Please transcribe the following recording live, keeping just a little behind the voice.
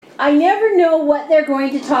I never know what they're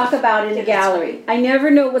going to talk about in the gallery. I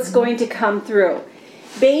never know what's going to come through.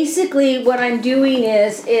 Basically, what I'm doing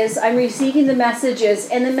is I'm receiving the messages,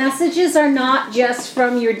 and the messages are not just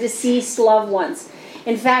from your deceased loved ones.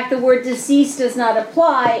 In fact, the word deceased does not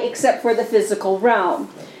apply except for the physical realm,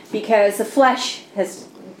 because the flesh has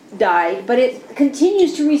died, but it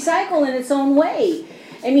continues to recycle in its own way.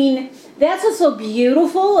 I mean, that's what's so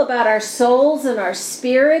beautiful about our souls and our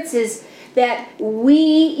spirits, is that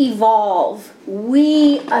we evolve,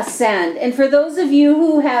 we ascend. And for those of you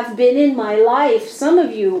who have been in my life, some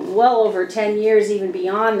of you well over 10 years, even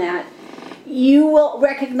beyond that, you will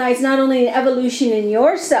recognize not only an evolution in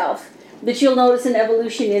yourself, but you'll notice an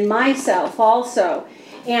evolution in myself also.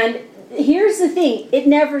 And here's the thing, it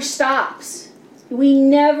never stops. We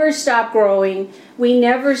never stop growing. We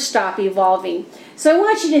never stop evolving. So I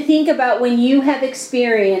want you to think about when you have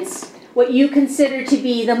experienced what you consider to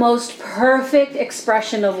be the most perfect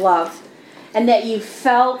expression of love, and that you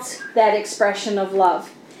felt that expression of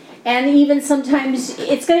love. And even sometimes,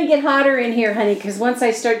 it's going to get hotter in here, honey, because once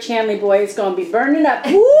I start channeling, boy, it's going to be burning up.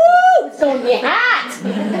 Woo! It's going to be hot!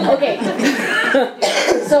 Okay.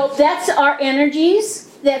 So that's our energies.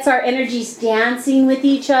 That's our energies dancing with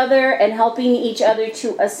each other and helping each other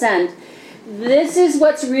to ascend. This is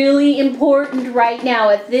what's really important right now,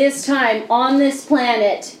 at this time, on this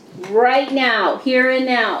planet, right now, here and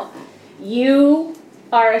now. You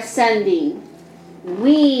are ascending.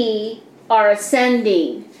 We are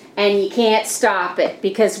ascending. And you can't stop it,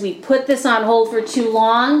 because we put this on hold for too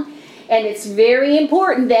long. And it's very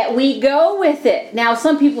important that we go with it. Now,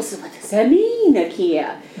 some people say, what does that mean,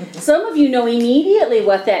 Nakia? Some of you know immediately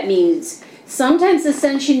what that means. Sometimes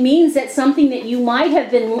ascension means that something that you might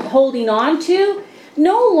have been holding on to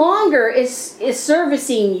no longer is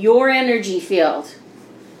servicing your energy field.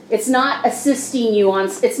 It's not assisting you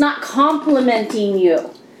on, it's not complementing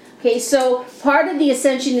you. Okay, so part of the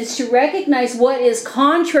ascension is to recognize what is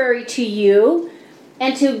contrary to you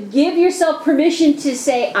and to give yourself permission to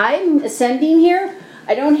say, I'm ascending here.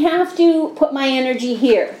 I don't have to put my energy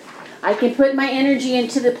here. I can put my energy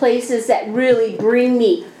into the places that really bring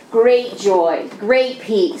me great joy, great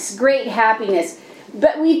peace, great happiness.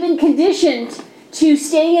 But we've been conditioned to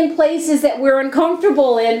stay in places that we're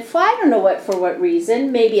uncomfortable in, I don't know for what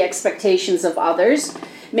reason. Maybe expectations of others.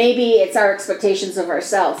 Maybe it's our expectations of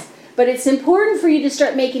ourselves. But it's important for you to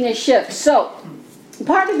start making a shift. So,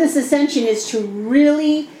 part of this ascension is to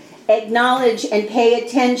really acknowledge and pay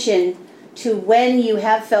attention to when you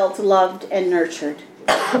have felt loved and nurtured.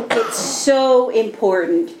 It's so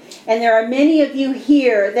important. And there are many of you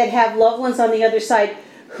here that have loved ones on the other side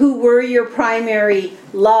who were your primary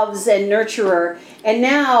loves and nurturer. And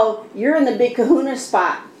now you're in the big kahuna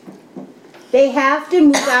spot. They have to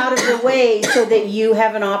move out of the way so that you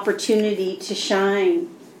have an opportunity to shine.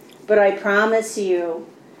 But I promise you,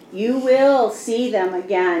 you will see them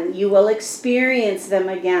again. You will experience them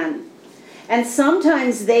again. And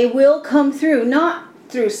sometimes they will come through, not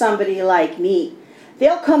through somebody like me.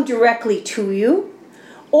 They'll come directly to you,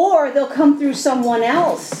 or they'll come through someone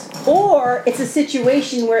else. Or it's a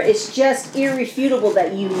situation where it's just irrefutable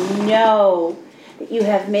that you know that you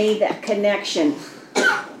have made that connection.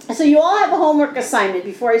 So you all have a homework assignment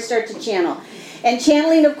before I start to channel. And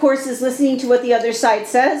channeling, of course, is listening to what the other side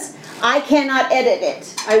says. I cannot edit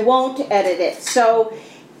it. I won't edit it. So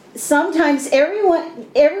sometimes everyone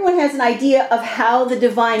has an idea of how the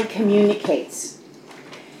divine communicates.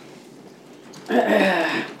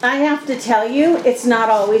 I have to tell you, it's not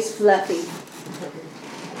always fluffy.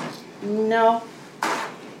 No.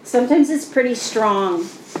 Sometimes it's pretty strong.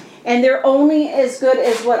 And they're only as good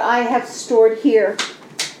as what I have stored here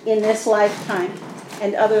in this lifetime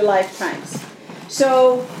and other lifetimes.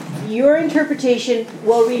 So your interpretation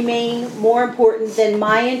will remain more important than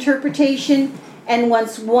my interpretation. And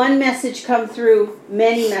once one message comes through,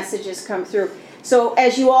 many messages come through. So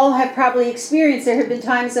as you all have probably experienced, there have been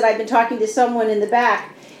times that I've been talking to someone in the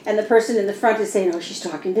back, and the person in the front is saying, oh, she's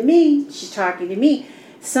talking to me. She's talking to me.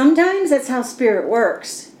 Sometimes that's how Spirit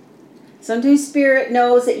works. Sometimes Spirit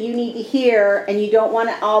knows that you need to hear, and you don't want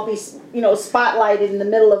to all be, spotlighted in the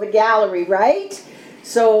middle of a gallery, right?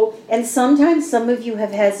 So, and sometimes some of you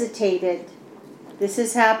have hesitated. This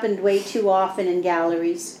has happened way too often in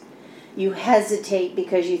galleries. You hesitate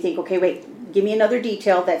because you think, okay, wait, give me another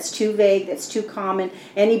detail. That's too vague. That's too common.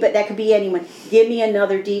 But that could be anyone. Give me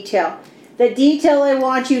another detail. The detail I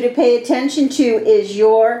want you to pay attention to is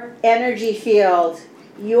your energy field,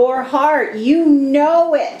 your heart. You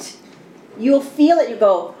know it. You'll feel it. You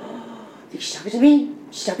go, oh, she's talking to me.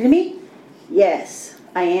 She's talking to me. Yes,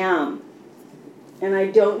 I am. And I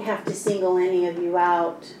don't have to single any of you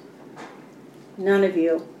out. None of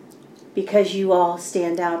you. because you all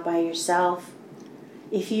stand out by yourself.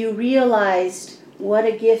 If you realized what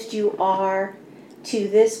a gift you are to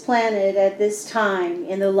this planet at this time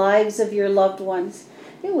in the lives of your loved ones,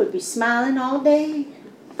 you would be smiling all day.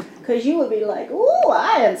 Because you would be like, "Ooh,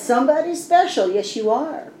 I am somebody special." Yes, you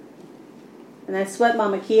are. And that's what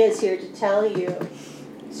Mama Kia is here to tell you.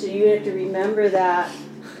 So you have to remember that.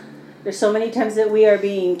 There's so many times that we are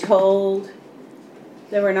being told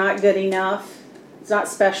that we're not good enough. It's not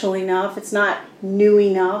special enough. It's not new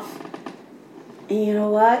enough. And you know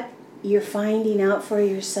what? You're finding out for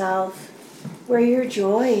yourself where your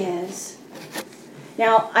joy is.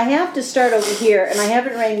 Now, I have to start over here, and I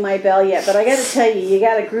haven't rang my bell yet, but I got to tell you, you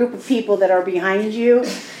got a group of people that are behind you,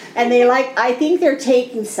 and I think they're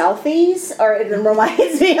taking selfies, or it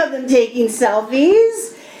reminds me of them taking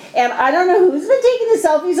selfies. And I don't know who's been taking the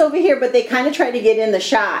selfies over here, but they kind of try to get in the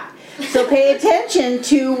shot. So pay attention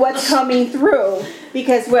to what's coming through,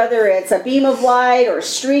 because whether it's a beam of light or a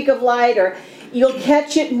streak of light, or you'll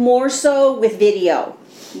catch it more so with video.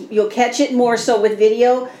 You'll catch it more so with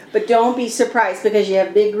video, but don't be surprised because you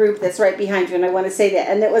have a big group that's right behind you, and I want to say that.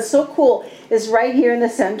 And what's so cool is right here in the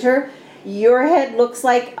center, your head looks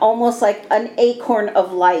like almost like an acorn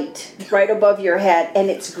of light right above your head, and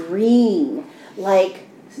it's green,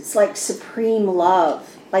 it's like supreme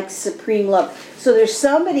love, like supreme love. So there's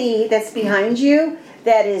somebody that's behind you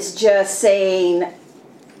that is just saying,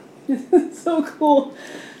 so cool.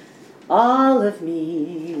 All of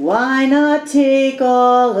me, why not take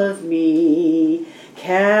all of me?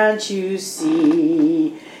 Can't you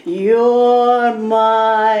see you're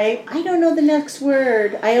my... I don't know the next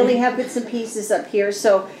word. I only have bits and pieces up here.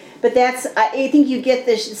 But I think you get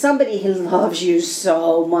this, somebody who loves you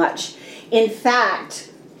so much. In fact,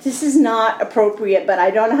 this is not appropriate, but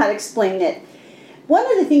I don't know how to explain it. One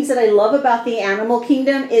of the things that I love about the animal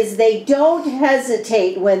kingdom is they don't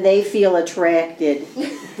hesitate when they feel attracted.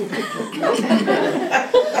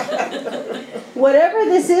 Whatever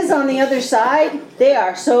this is on the other side, they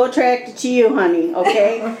are so attracted to you, honey,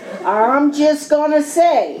 okay? I'm just gonna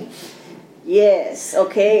say, yes,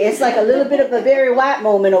 okay? It's like a little bit of a Barry White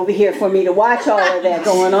moment over here for me to watch all of that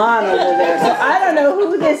going on over there. So I don't know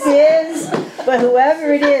who this is, but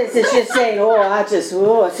whoever it is just saying,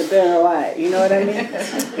 it's a Barry White. You know what I mean?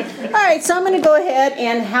 All right, so I'm going to go ahead,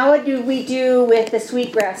 and how do we do with the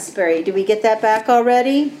sweet raspberry? Do we get that back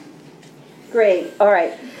already? Great, all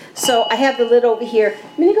right. So I have the lid over here.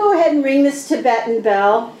 I'm going to go ahead and ring this Tibetan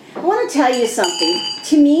bell. I want to tell you something.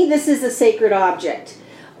 To me, this is a sacred object.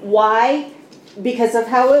 Why? Because of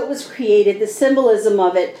how it was created, the symbolism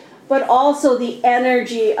of it, but also the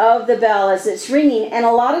energy of the bell as it's ringing. And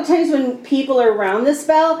a lot of times when people are around this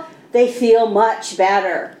bell, they feel much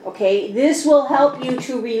better, okay? This will help you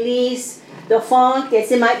to release the funk that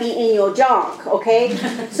might be in your junk, okay?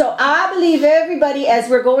 So I believe everybody, as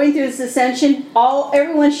we're going through this ascension,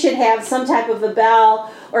 everyone should have some type of a bell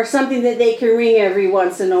or something that they can ring every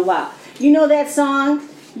once in a while. You know that song?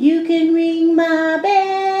 You can ring my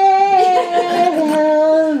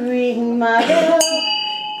bell, ring my bell.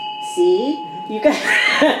 See? You got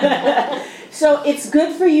So it's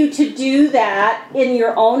good for you to do that in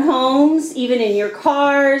your own homes, even in your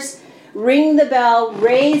cars. Ring the bell,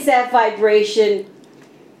 raise that vibration.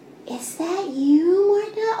 Is that you,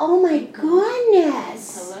 Marta? Oh my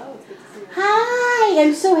goodness. Hello. Hi,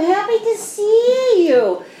 I'm so happy to see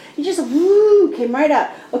you. You just came right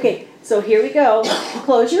up. Okay, so here we go.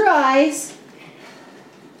 Close your eyes.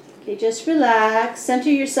 Okay, just relax.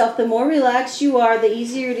 Center yourself. The more relaxed you are, the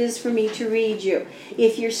easier it is for me to read you.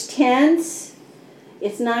 If you're tense,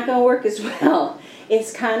 it's not going to work as well.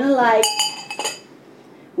 It's kind of like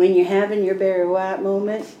when you're having your Barry White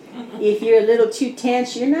moment. If you're a little too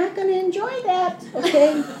tense, you're not going to enjoy that,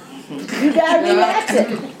 okay? You got to relax it.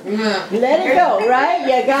 Let it go, right?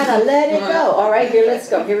 You got to let it go. All right, here, let's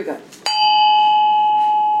go. Here we go.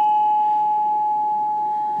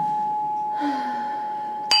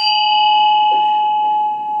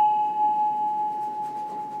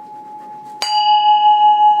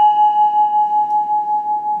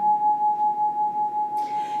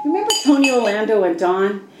 Remember Tony Orlando and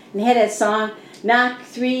Dawn? And they had that song, knock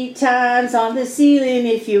 3 times on the ceiling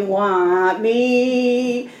if you want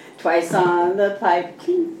me. Twice on the pipe,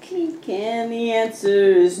 clink, clink, and the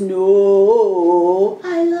answer is no.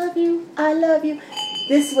 I love you, I love you.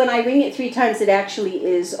 This, when I ring it 3 times, it actually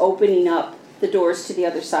is opening up the doors to the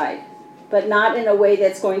other side. But not in a way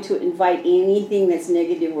that's going to invite anything that's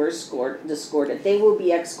negative or discordant. They will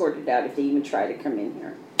be escorted out if they even try to come in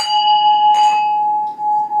here.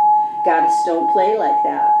 Goddess, don't play like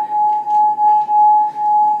that.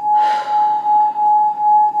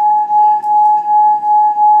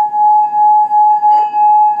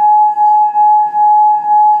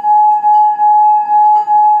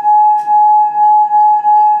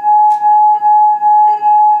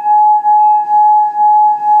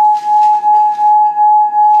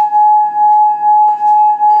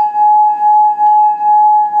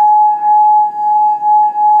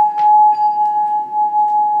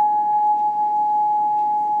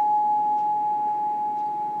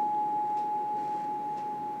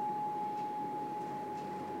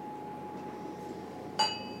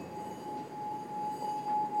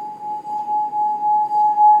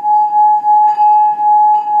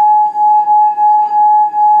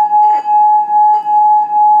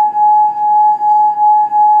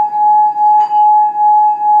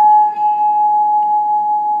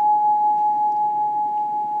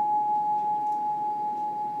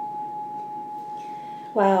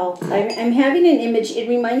 describing an image, it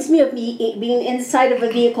reminds me of me being inside of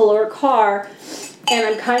a vehicle or a car, and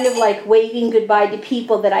I'm kind of like waving goodbye to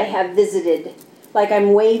people that I have visited. Like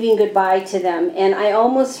I'm waving goodbye to them. And I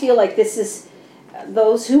almost feel like this is,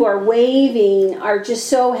 those who are waving are just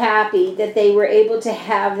so happy that they were able to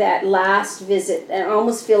have that last visit. And I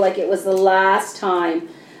almost feel like it was the last time,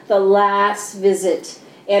 the last visit.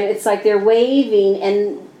 And it's like they're waving,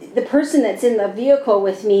 and the person that's in the vehicle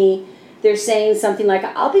with me, they're saying something like,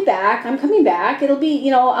 I'll be back, I'm coming back, it'll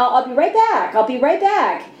be, I'll be right back, I'll be right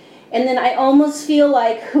back. And then I almost feel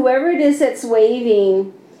like whoever it is that's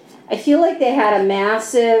waving, I feel like they had a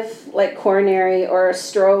massive, like, coronary or a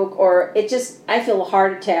stroke, or I feel a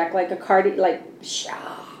heart attack, like a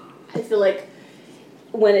I feel like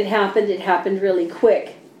when it happened really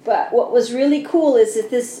quick. But what was really cool is that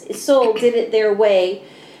this soul did it their way.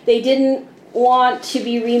 They didn't want to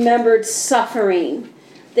be remembered suffering.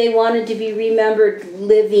 They wanted to be remembered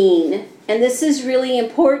living. And this is really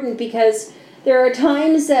important because there are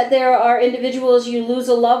times that there are individuals, you lose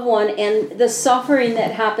a loved one, and the suffering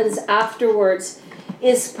that happens afterwards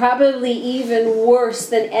is probably even worse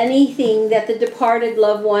than anything that the departed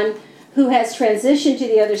loved one who has transitioned to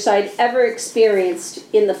the other side ever experienced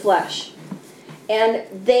in the flesh. And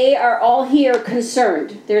they are all here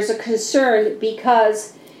concerned. There's a concern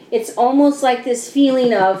because it's almost like this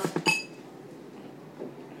feeling of,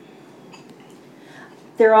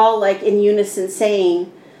 they're all like in unison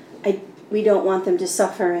saying, we don't want them to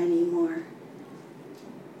suffer anymore.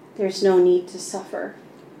 There's no need to suffer.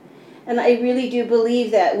 And I really do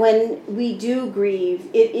believe that when we do grieve,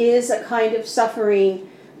 it is a kind of suffering,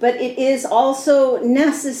 but it is also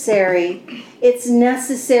necessary. It's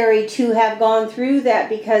necessary to have gone through that,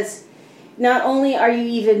 because not only are you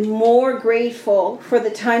even more grateful for the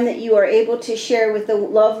time that you are able to share with the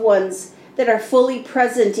loved ones that are fully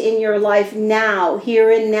present in your life now, here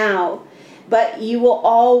and now, but you will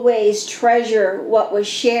always treasure what was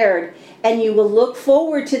shared, and you will look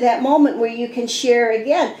forward to that moment where you can share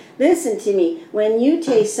again. Listen to me, when you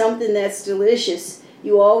taste something that's delicious,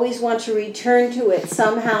 you always want to return to it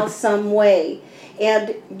somehow, some way.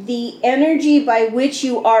 And the energy by which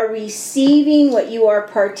you are receiving what you are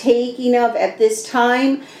partaking of at this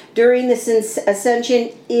time during this ascension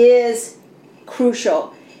is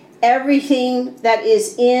crucial. Everything that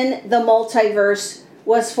is in the multiverse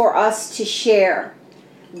was for us to share.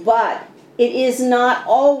 But it is not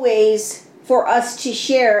always for us to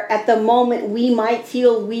share at the moment we might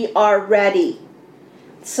feel we are ready.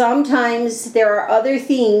 Sometimes there are other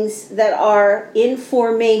things that are in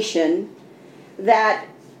formation that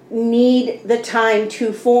need the time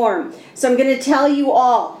to form. So I'm going to tell you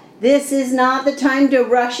all, this is not the time to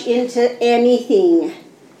rush into anything.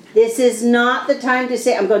 This is not the time to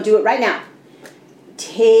say, I'm going to do it right now.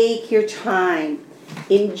 Take your time.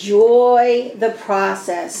 Enjoy the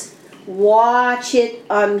process. Watch it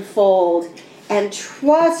unfold. And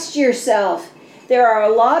trust yourself. There are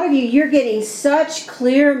a lot of you, you're getting such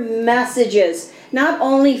clear messages, not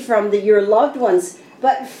only from your loved ones,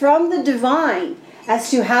 but from the divine,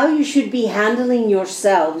 as to how you should be handling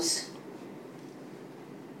yourselves.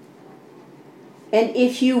 And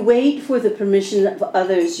if you wait for the permission of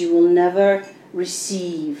others, you will never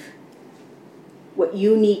receive what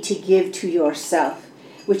you need to give to yourself,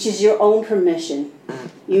 which is your own permission.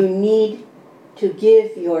 You need to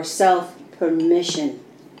give yourself permission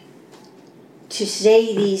to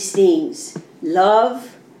say these things.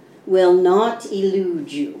 Love will not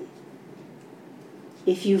elude you.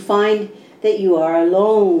 If you find that you are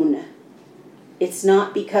alone, it's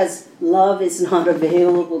not because love is not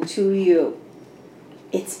available to you.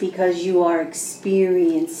 It's because you are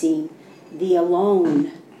experiencing the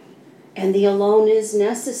alone. And the alone is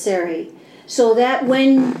necessary, so that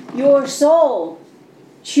when your soul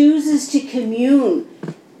chooses to commune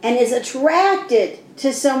and is attracted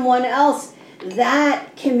to someone else,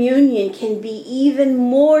 that communion can be even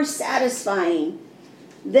more satisfying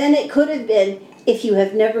than it could have been if you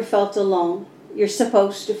have never felt alone. You're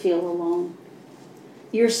supposed to feel alone.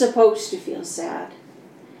 You're supposed to feel sad.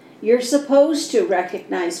 You're supposed to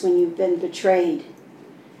recognize when you've been betrayed.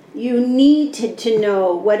 You need to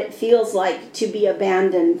know what it feels like to be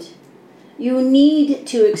abandoned. You need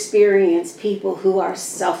to experience people who are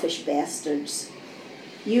selfish bastards.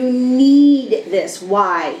 You need this.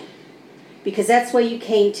 Why? Because that's why you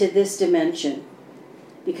came to this dimension.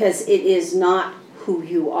 Because it is not who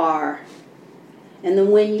you are. And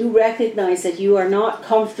then when you recognize that you are not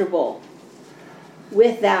comfortable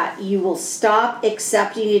with that, you will stop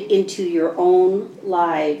accepting it into your own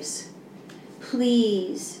lives.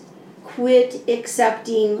 Please quit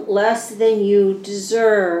accepting less than you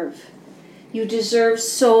deserve. You deserve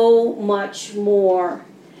so much more.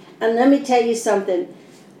 And let me tell you something.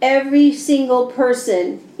 Every single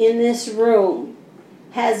person in this room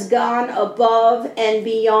has gone above and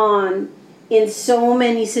beyond in so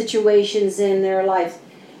many situations in their lives.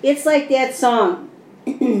 It's like that song.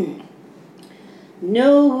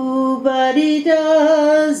 Nobody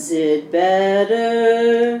does it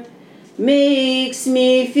better. Makes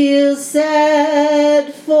me feel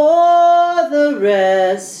sad for the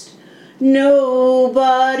rest.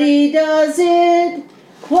 Nobody does it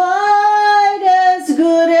quite as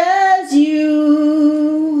good as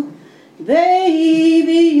you.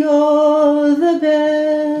 Baby, you're the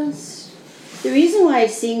best. The reason why I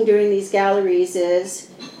sing during these galleries is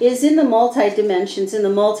in the multi-dimensions, in the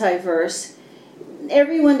multiverse,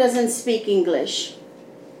 everyone doesn't speak English.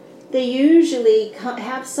 They usually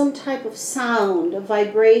have some type of sound, a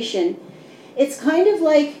vibration. It's kind of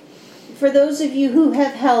like, for those of you who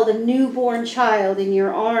have held a newborn child in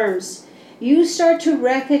your arms, you start to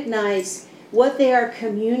recognize what they are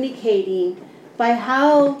communicating by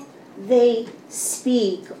how they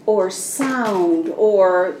speak or sound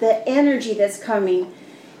or the energy that's coming.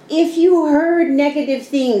 If you heard negative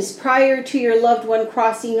things prior to your loved one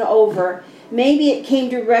crossing over, maybe it came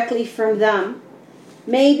directly from them.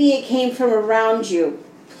 Maybe it came from around you.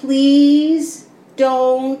 Please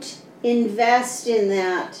don't invest in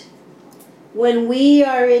that. When we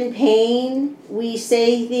are in pain, we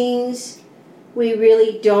say things we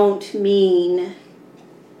really don't mean.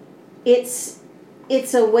 It's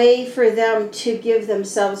a way for them to give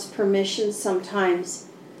themselves permission sometimes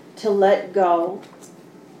to let go.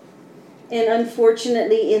 And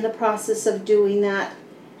unfortunately, in the process of doing that,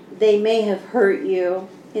 they may have hurt you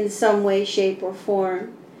in some way, shape, or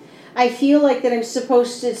form. I feel like that I'm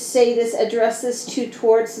supposed to say this, address this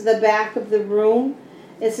towards the back of the room.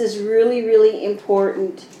 This is really, really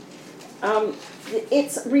important.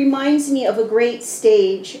 It reminds me of a great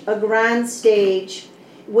stage, a grand stage,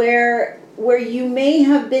 where you may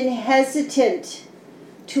have been hesitant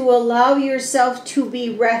to allow yourself to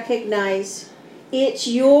be recognized. It's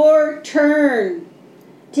your turn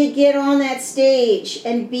to get on that stage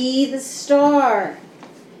and be the star.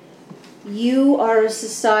 You are a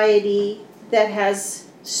society that has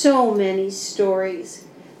so many stories.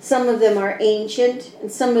 Some of them are ancient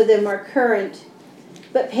and some of them are current.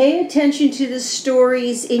 But pay attention to the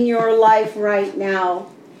stories in your life right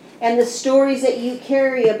now and the stories that you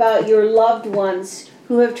carry about your loved ones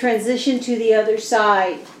who have transitioned to the other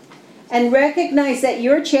side. And recognize that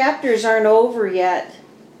your chapters aren't over yet.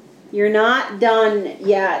 You're not done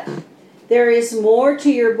yet. There is more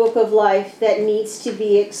to your book of life that needs to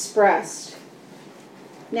be expressed.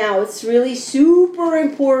 Now, it's really super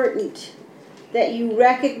important that you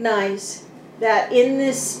recognize that in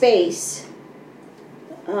this space,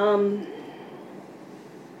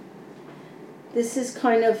 this is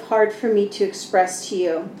kind of hard for me to express to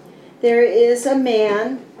you. There is a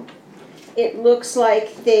man. It looks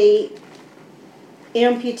like they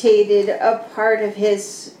amputated a part of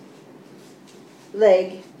his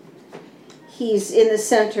leg. He's in the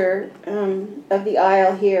center of the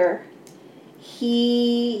aisle here.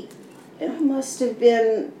 He must have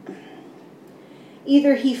been,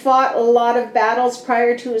 either he fought a lot of battles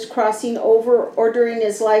prior to his crossing over or during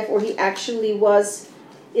his life, or he actually was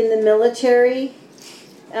in the military.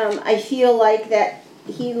 I feel like that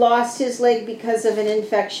he lost his leg because of an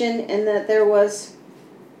infection, and that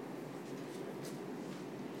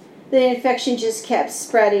the infection just kept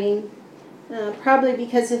spreading, probably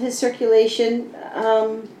because of his circulation.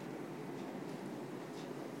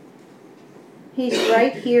 He's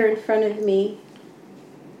right here in front of me.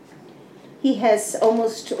 He has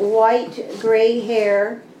almost white gray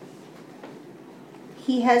hair.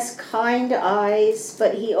 He has kind eyes,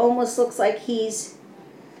 but he almost looks like he's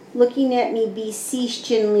looking at me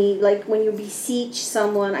beseechingly, like when you beseech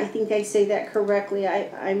someone. I think I say that correctly.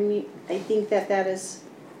 I think that is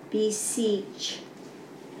beseech.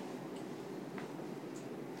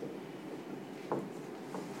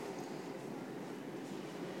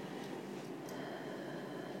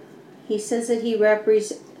 He says that he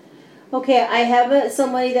represents. Okay, I have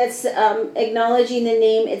somebody that's acknowledging the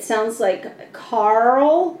name. It sounds like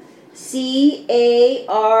Carl, C-A-R-L.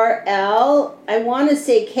 I want to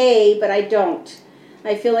say K, but I don't.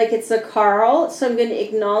 I feel like it's a Carl, so I'm going to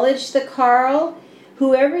acknowledge the Carl.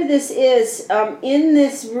 Whoever this is, in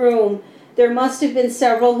this room, there must have been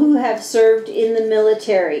several who have served in the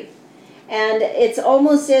military. And it's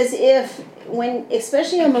almost as if,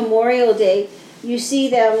 especially on Memorial Day, you see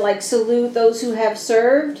them like salute those who have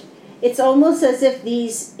served. It's almost as if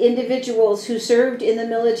these individuals who served in the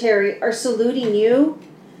military are saluting you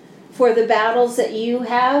for the battles that you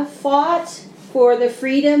have fought, for the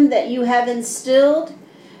freedom that you have instilled,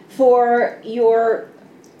 for your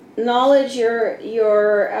knowledge, your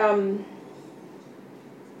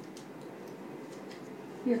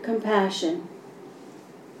compassion.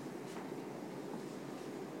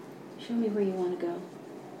 Show me where you want to go.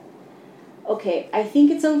 Okay, I think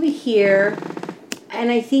it's over here, and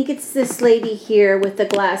I think it's this lady here with the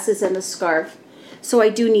glasses and the scarf. So I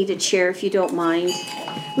do need a chair if you don't mind.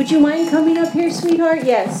 Would you mind coming up here, sweetheart?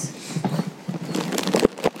 Yes.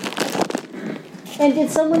 And did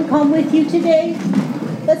someone come with you today?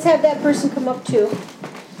 Let's have that person come up too.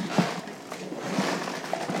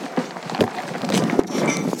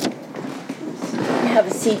 Have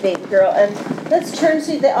a seat, baby girl. And let's turn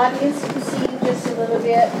so the audience can see you just a little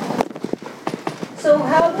bit. So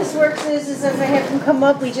how this works is as I have them come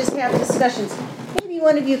up, we just have discussions. Maybe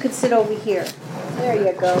one of you could sit over here. There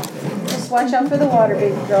you go. Just watch out for the water,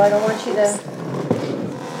 baby girl. I don't want you to...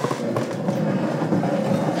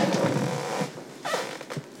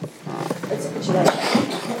 Let's put you like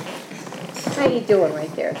that. How you doing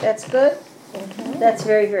right there? That's good? Mm-hmm. That's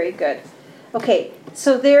very, very good. Okay,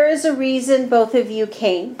 so there is a reason both of you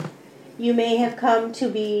came. You may have come to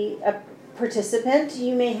be a participant.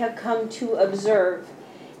 You may have come to observe.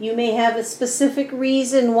 You may have a specific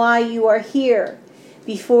reason why you are here.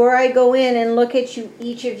 Before I go in and look at you,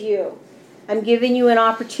 each of you, I'm giving you an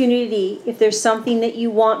opportunity. If there's something that you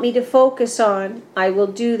want me to focus on, I will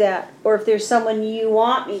do that. Or if there's someone you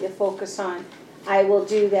want me to focus on, I will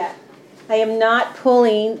do that. I am not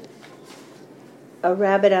pulling a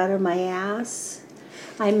rabbit out of my ass.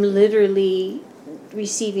 I'm literally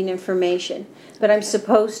receiving information. But I'm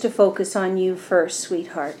supposed to focus on you first,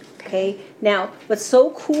 sweetheart. Okay? Now, what's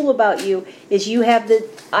so cool about you is you have the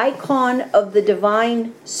icon of the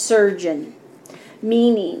divine surgeon,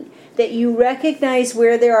 meaning that you recognize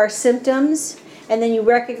where there are symptoms, and then you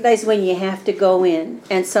recognize when you have to go in,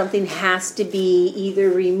 and something has to be either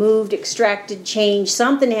removed, extracted, changed,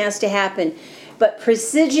 something has to happen. But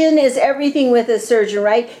precision is everything with a surgeon,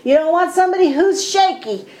 right? You don't want somebody who's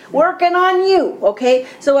shaky working on you, okay?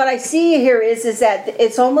 So what I see here is that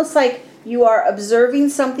it's almost like you are observing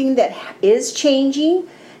something that is changing,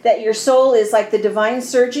 that your soul is like the divine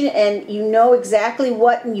surgeon, and you know exactly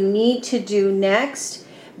what you need to do next.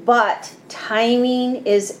 But timing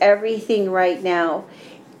is everything right now.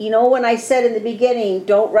 You know, when I said in the beginning,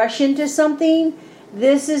 don't rush into something,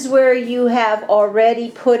 this is where you have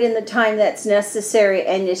already put in the time that's necessary,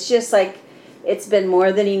 and it's just like it's been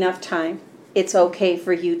more than enough time. It's okay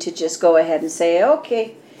for you to just go ahead and say,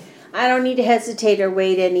 okay, I don't need to hesitate or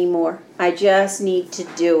wait anymore. I just need to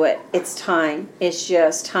do it. It's time. It's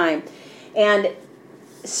just time. And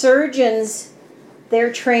surgeons,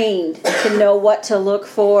 they're trained to know what to look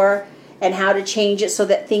for and how to change it so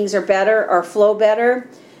that things are better or flow better.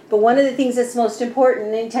 But one of the things that's most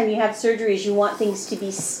important anytime you have surgery is you want things to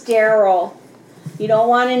be sterile. You don't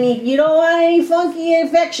want any funky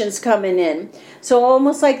infections coming in. So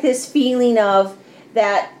almost like this feeling of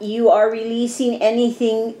that you are releasing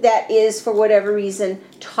anything that is, for whatever reason,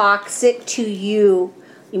 toxic to you,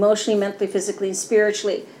 emotionally, mentally, physically, and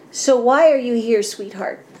spiritually. So why are you here,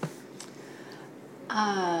 sweetheart?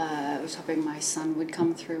 I was hoping my son would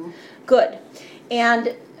come through. Good.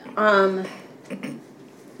 And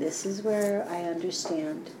this is where I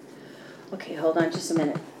understand. Okay, hold on just a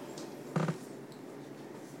minute.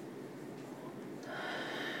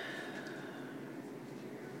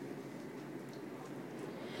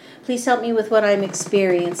 Please help me with what I'm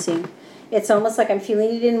experiencing. It's almost like I'm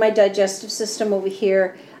feeling it in my digestive system over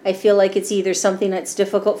here. I feel like it's either something that's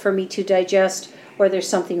difficult for me to digest or there's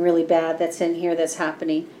something really bad that's in here that's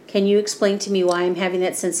happening. Can you explain to me why I'm having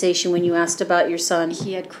that sensation when you asked about your son?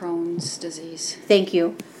 He had Crohn's disease. Thank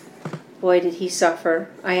you. Boy, did he suffer,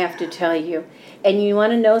 I have to tell you. And you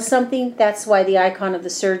want to know something? That's why the icon of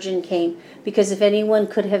the surgeon came. Because if anyone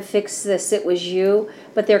could have fixed this, it was you.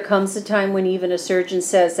 But there comes a time when even a surgeon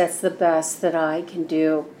says, that's the best that I can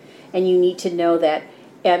do. And you need to know that.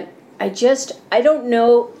 And I don't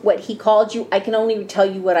know what he called you. I can only tell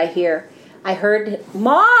you what I hear. I heard,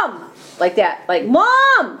 Mom! Like that. Like, Mom!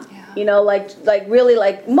 Yeah. You know, like really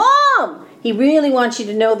like, Mom! He really wants you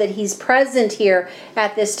to know that he's present here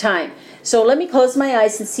at this time. So let me close my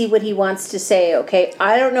eyes and see what he wants to say, okay?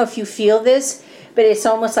 I don't know if you feel this, but it's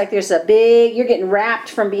almost like there's a big, you're getting wrapped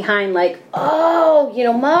from behind like, oh, you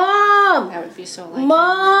know, Mom! That would be so like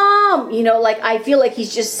Mom! Him. You know, like I feel like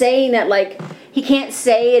he's just saying that like, he can't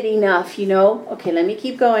say it enough, you know? Okay, let me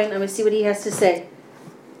keep going. I'm going to see what he has to say.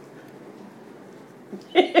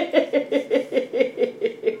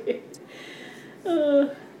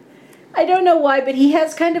 I don't don't know why, but he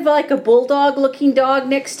has kind of like a bulldog-looking dog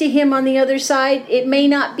next to him on the other side. It may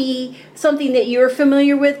not be something that you're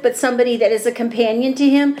familiar with, but somebody that is a companion to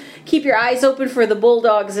him. Keep your eyes open for the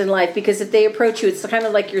bulldogs in life, because if they approach you, it's kind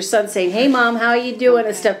of like your son saying, "Hey, Mom, how you doing?"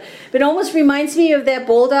 and stuff. But it almost reminds me of that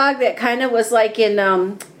bulldog that kind of was like in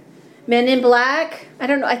Men in Black. I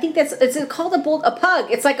don't know. I think it's called a pug.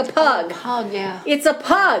 It's like a pug. Pug, yeah. It's a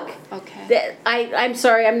pug. Okay. I'm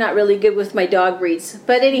sorry, I'm not really good with my dog breeds.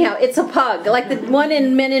 But anyhow, it's a pug. Like the one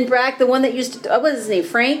in Men in Black, the one that used to, what was his name,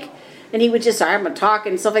 Frank? And he would just, I'm going to talk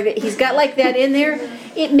and stuff like that. He's got like that in there.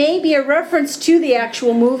 It may be a reference to the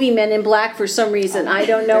actual movie Men in Black for some reason. I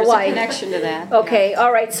don't know why. There's a connection to that. Okay,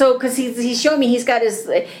 all right. So, because he's showing me he's got his,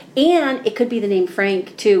 and it could be the name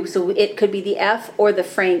Frank too. So it could be the F or the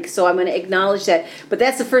Frank. So I'm going to acknowledge that. But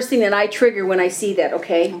that's the first thing that I trigger when I see that,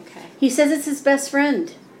 okay? Okay. He says it's his best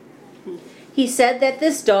friend. He said that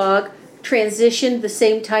this dog transitioned the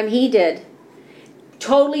same time he did.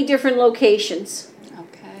 Totally different locations.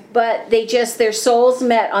 But their souls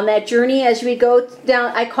met on that journey as we go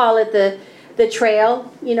down. I call it the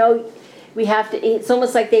trail. You know, it's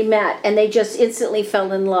almost like they met and they just instantly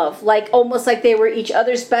fell in love. Like almost like they were each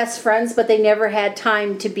other's best friends, but they never had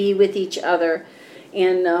time to be with each other.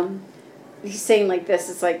 And he's saying like this,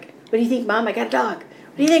 it's like, what do you think, Mom? I got a dog.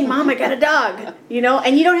 What do you think, Mom? I got a dog. You know,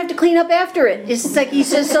 and you don't have to clean up after it. It's just like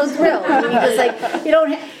he's just so thrilled. And he just like, you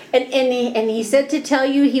don't and he said to tell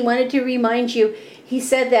you, he wanted to remind you. He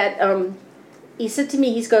said that, he said to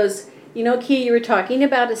me, he goes, you know, Kia, you were talking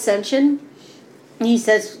about ascension. And he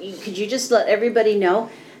says, could you just let everybody know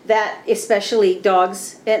that especially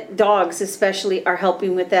dogs especially are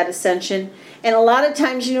helping with that ascension. And a lot of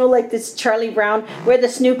times, you know, like this Charlie Brown, where the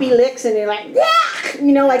Snoopy licks and they're like, yeah!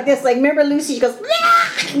 You know, like this, like remember Lucy, she goes,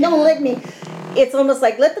 yeah! Don't lick me. It's almost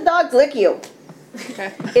like, let the dogs lick you.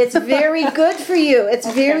 Okay. It's very good for you. It's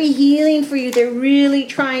very healing for you. They're really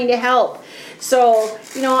trying to help. So,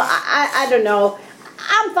 you know, I don't know.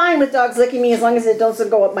 I'm fine with dogs licking me as long as it doesn't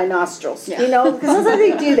go up my nostrils, you know, because sometimes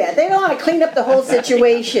they do that. They don't want to clean up the whole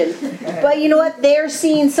situation. But you know what? They're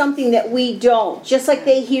seeing something that we don't, just like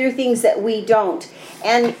they hear things that we don't.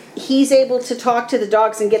 And he's able to talk to the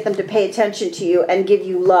dogs and get them to pay attention to you and give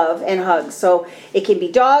you love and hugs. So it can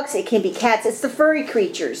be dogs, it can be cats. It's the furry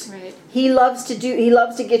creatures. Right. He loves to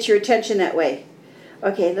get your attention that way.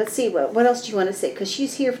 Okay, let's see. What else do you want to say? Because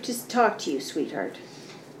she's here to talk to you, sweetheart.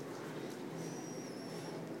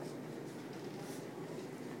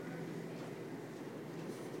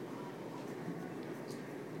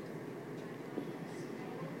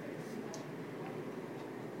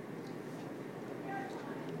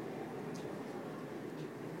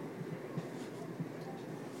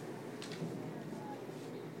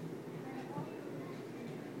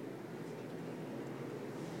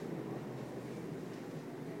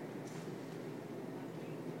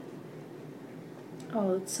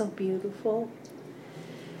 Oh, it's so beautiful.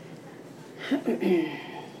 Do it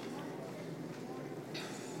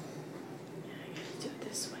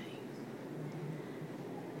this way.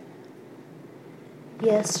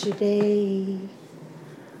 Yesterday,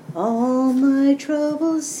 all my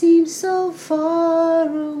troubles seemed so far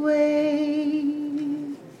away.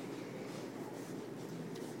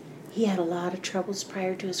 He had a lot of troubles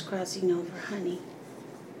prior to his crossing over, honey.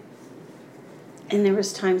 And there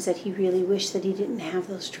was times that he really wished that he didn't have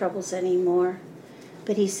those troubles anymore.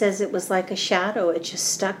 But he says it was like a shadow. It just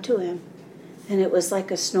stuck to him. And it was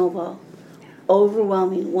like a snowball.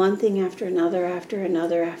 Overwhelming, one thing after another, after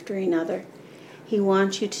another, after another. He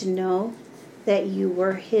wants you to know that you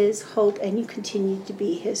were his hope and you continue to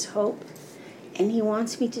be his hope. And he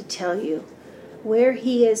wants me to tell you, where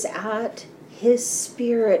he is at, his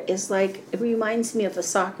spirit is like, it reminds me of a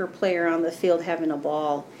soccer player on the field having a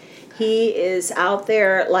ball. He is out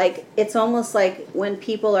there, like, it's almost like when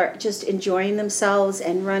people are just enjoying themselves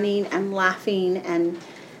and running and laughing, and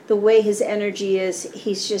the way his energy is,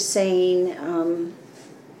 he's just saying,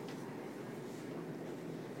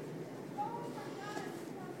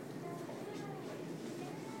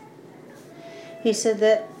 he said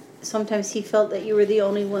that sometimes he felt that you were the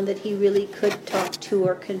only one that he really could talk to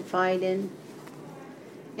or confide in.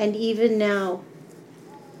 And even now,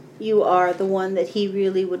 you are the one that he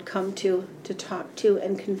really would come to talk to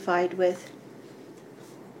and confide with.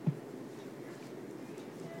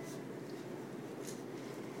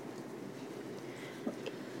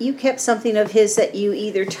 You kept something of his that you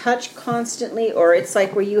either touch constantly, or it's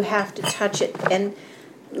like where you have to touch it, and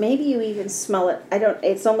maybe you even smell it.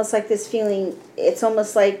 It's almost like this feeling, it's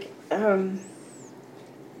almost like,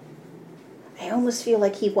 I almost feel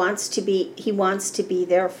like he wants to be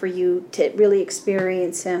there for you to really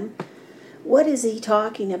experience him. What is he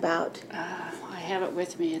talking about? I have it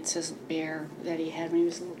with me. It says bear that he had when he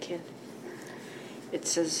was a little kid. It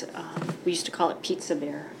says, we used to call it Pizza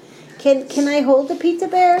Bear. Can I hold the pizza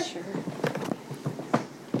bear? Sure.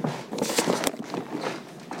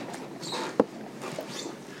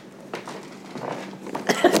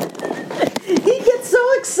 He gets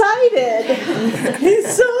so excited.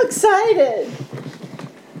 He's so excited.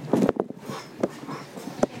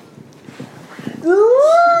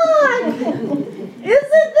 Look!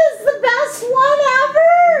 Isn't this the best one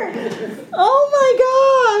ever? Oh my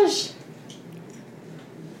gosh!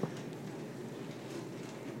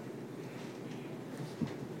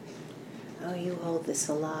 Oh, you hold this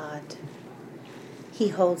a lot. He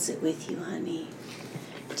holds it with you, honey.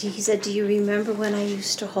 He said, do you remember when I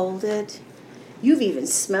used to hold it? You've even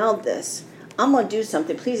smelled this. I'm going to do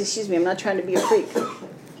something. Please excuse me. I'm not trying to be a freak.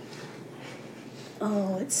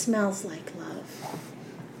 Oh, it smells like love.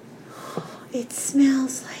 It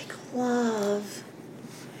smells like love.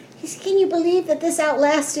 Can you believe that this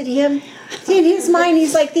outlasted him? In his mind,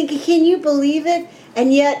 he's like thinking, can you believe it?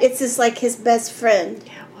 And yet, it's just like his best friend.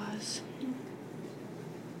 Yeah, it was.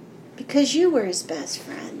 Because you were his best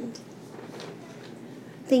friend.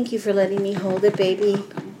 Thank you for letting me hold it, baby.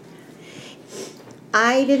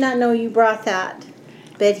 I did not know you brought that,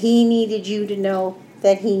 but he needed you to know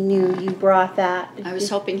that he knew you brought that. I was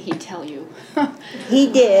hoping he'd tell you. He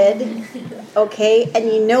did, okay? And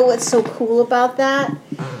you know what's so cool about that?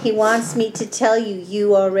 He wants me to tell you,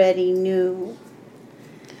 you already knew.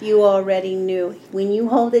 You already knew. When you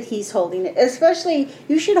hold it, he's holding it. Especially,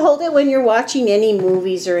 you should hold it when you're watching any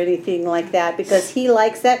movies or anything like that, because he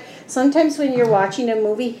likes that. Sometimes when you're watching a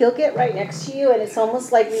movie, he'll get right next to you, and it's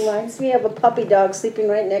almost like reminds me of a puppy dog sleeping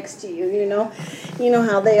right next to you, you know? You know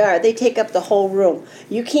how they are. They take up the whole room.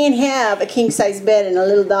 You can't have a king-size bed and a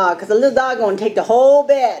little dog, because the little dog going to take the whole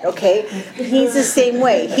bed, okay? He's the same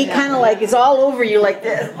way. He kind of like is all over you like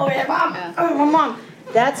this. Oh, yeah, Mom. Oh, Mom.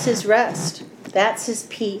 That's his rest. That's his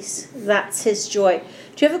peace. That's his joy.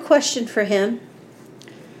 Do you have a question for him?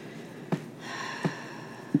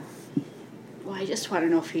 Well, I just want to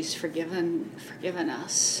know if he's forgiven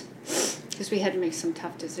us. Because we had to make some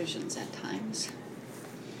tough decisions at times.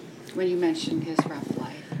 When you mentioned his rough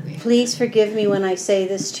life. Please forgive me when I say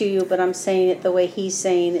this to you, but I'm saying it the way he's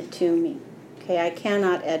saying it to me. Okay, I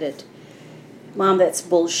cannot edit. Mom, that's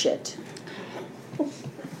bullshit.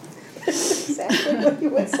 Exactly what you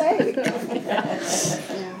would say.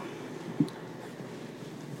 Yeah.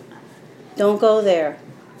 Don't go there.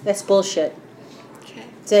 That's bullshit. Okay.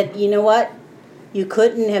 Said, you know what? You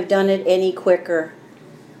couldn't have done it any quicker.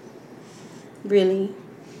 Really?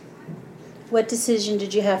 What decision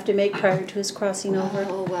did you have to make prior to his crossing over?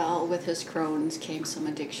 Oh, well, with his Crohn's came some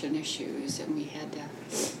addiction issues, and we had to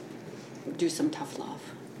do some tough love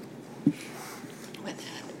with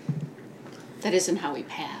that. That isn't how he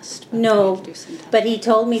passed. But No, but he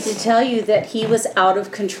told me to tell you that he was out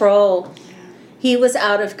of control. Yeah. He was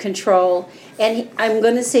out of control. And I'm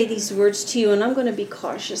going to say these words to you, and I'm going to be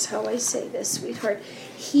cautious how I say this, sweetheart.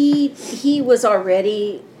 He was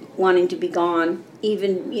already wanting to be gone.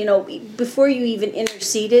 Even, you know, before you even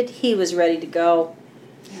interceded, he was ready to go.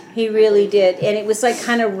 Yeah. He really did. And it was like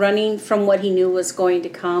kind of running from what he knew was going to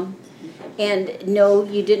come. And no,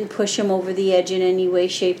 you didn't push him over the edge in any way,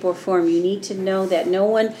 shape, or form. You need to know that no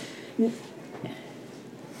one...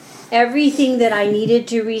 Everything that I needed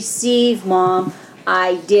to receive, Mom,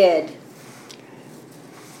 I did.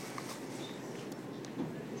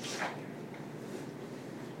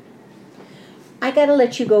 I got to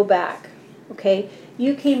let you go back, okay?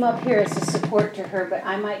 You came up here as a support to her, but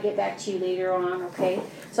I might get back to you later on, okay?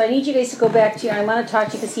 So I need you guys to go back to you. I want to talk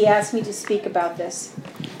to you because he asked me to speak about this.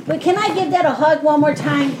 But can I give that a hug one more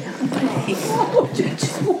time?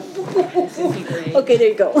 Okay, there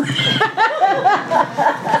you go.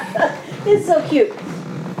 It's so cute.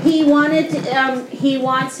 He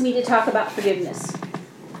wants me to talk about forgiveness.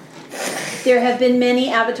 There have been many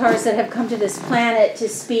avatars that have come to this planet to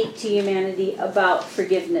speak to humanity about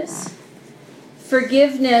forgiveness.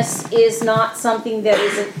 Forgiveness is not something that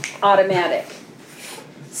is automatic.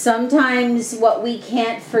 Sometimes what we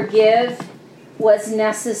can't forgive was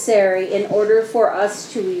necessary in order for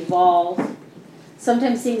us to evolve.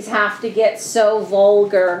 Sometimes things have to get so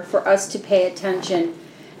vulgar for us to pay attention.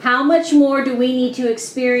 How much more do we need to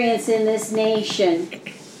experience in this nation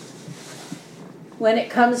when it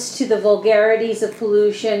comes to the vulgarities of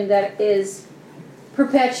pollution that is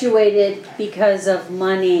perpetuated because of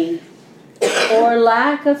money or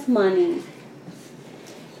lack of money?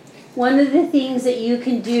 One of the things that you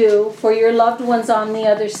can do for your loved ones on the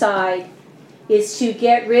other side is to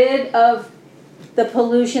get rid of the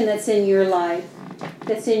pollution that's in your life,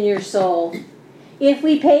 that's in your soul. If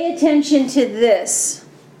we pay attention to this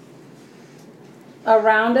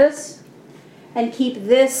around us and keep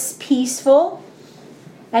this peaceful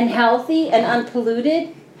and healthy and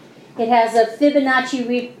unpolluted, it has a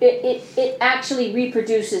Fibonacci, it actually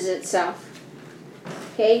reproduces itself.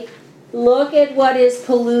 Okay? Look at what is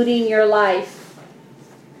polluting your life.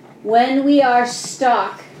 When we are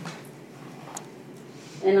stuck,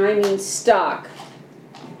 and I mean stuck,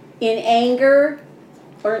 in anger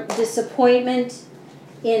or disappointment,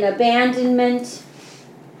 in abandonment,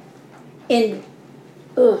 in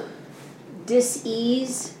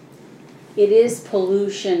dis-ease, it is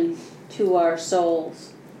pollution to our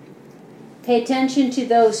souls. Pay attention to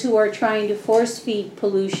those who are trying to force feed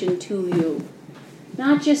pollution to you.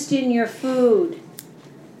 Not just in your food,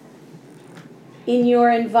 in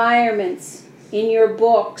your environments, in your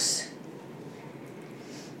books,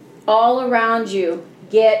 all around you.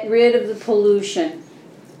 Get rid of the pollution.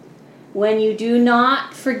 When you do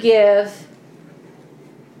not forgive,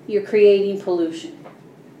 you're creating pollution.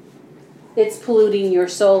 It's polluting your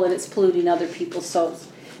soul and it's polluting other people's souls.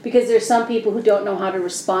 Because there's some people who don't know how to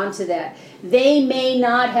respond to that. They may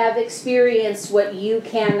not have experienced what you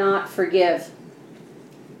cannot forgive.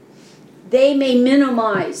 They may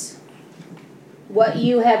minimize what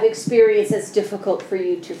you have experienced that's difficult for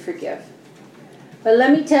you to forgive. But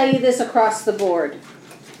let me tell you this across the board.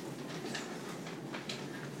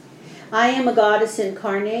 I am a goddess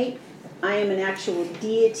incarnate. I am an actual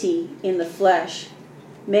deity in the flesh.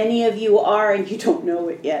 Many of you are, and you don't know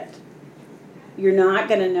it yet. You're not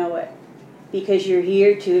going to know it because you're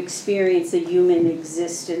here to experience a human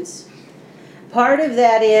existence. Part of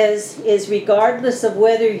that is regardless of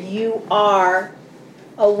whether you are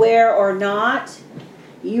aware or not,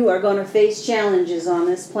 you are going to face challenges on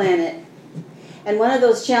this planet. And one of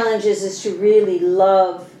those challenges is to really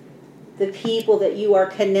love the people that you are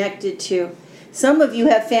connected to. Some of you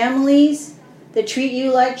have families that treat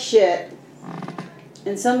you like shit.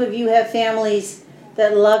 And some of you have families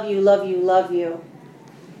that love you, love you, love you.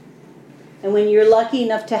 And when you're lucky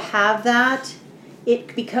enough to have that,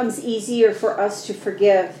 it becomes easier for us to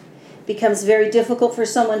forgive. It becomes very difficult for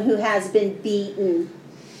someone who has been beaten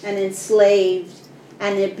and enslaved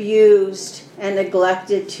and abused and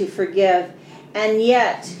neglected to forgive. And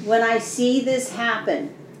yet, when I see this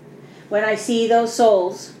happen, when I see those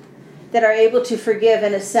souls that are able to forgive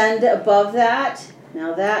and ascend above that,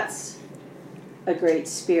 now that's a great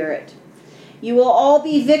spirit. You will all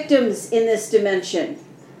be victims in this dimension.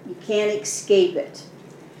 You can't escape it.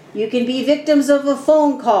 You can be victims of a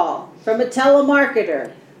phone call from a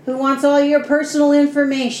telemarketer who wants all your personal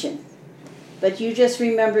information. But you just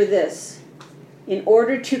remember this. In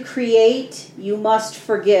order to create, you must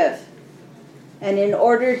forgive. And in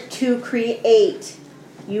order to create,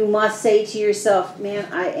 you must say to yourself,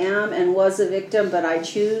 man, I am and was a victim, but I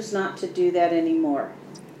choose not to do that anymore.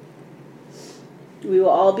 We will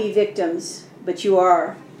all be victims, but you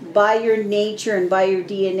are. By your nature and by your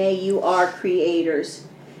DNA, you are creators.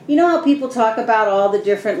 You know how people talk about all the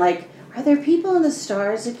different, like, are there people in the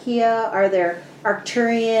stars, Akia? Are there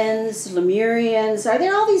Arcturians, Lemurians? Are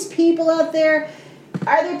there all these people out there?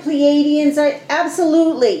 Are there Pleiadians?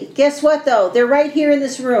 Absolutely. Guess what, though? They're right here in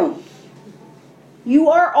this room. You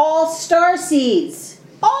are all star seeds.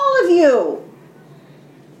 All of you.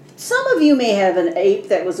 Some of you may have an ape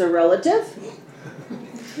that was a relative.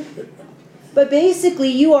 But basically,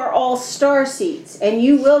 you are all star seeds. And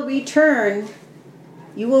you will return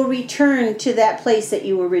to that place that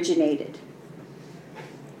you originated.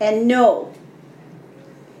 And no,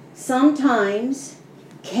 sometimes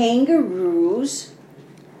kangaroos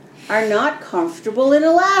are not comfortable in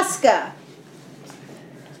Alaska.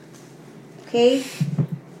 Okay?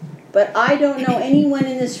 But I don't know anyone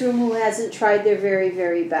in this room who hasn't tried their very,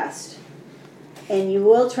 very best. And you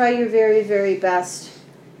will try your very, very best,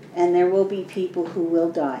 and there will be people who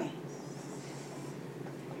will die.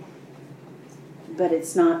 But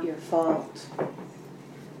it's not your fault.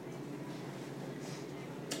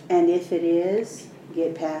 And if it is,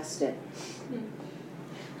 get past it.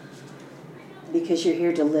 Because you're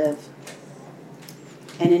here to live.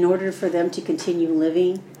 And in order for them to continue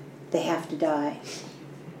living, they have to die.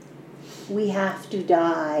 We have to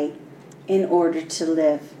die in order to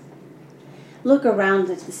live. Look around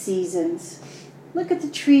at the seasons. Look at the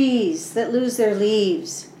trees that lose their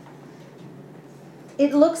leaves.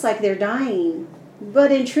 It looks like they're dying.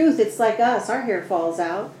 But in truth, it's like us. Our hair falls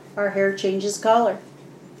out. Our hair changes color.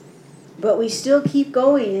 But we still keep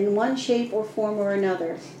going in one shape or form or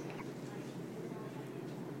another.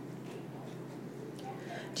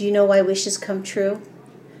 Do you know why wishes come true?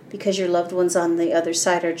 because your loved ones on the other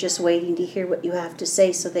side are just waiting to hear what you have to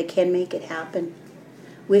say so they can make it happen.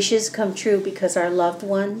 Wishes come true because our loved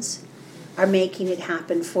ones are making it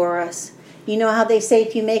happen for us. You know how they say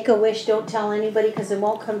if you make a wish, don't tell anybody because it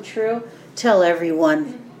won't come true? Tell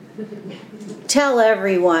everyone. Tell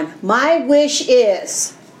everyone. My wish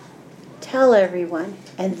is. Tell everyone.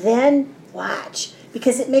 And then watch.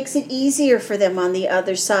 Because it makes it easier for them on the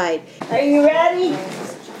other side. Are you ready?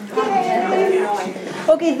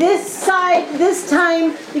 Okay, this side, this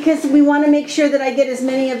time, because we want to make sure that I get as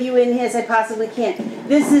many of you in as I possibly can.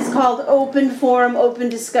 This is called open forum, open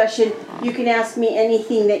discussion. You can ask me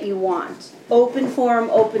anything that you want. Open forum,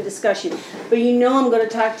 open discussion. But you know I'm going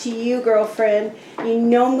to talk to you, girlfriend. You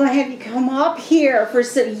know I'm going to have you come up here for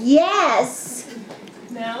some... Yes!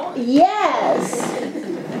 Now? Yes!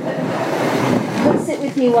 Come sit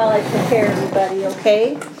with me while I prepare everybody,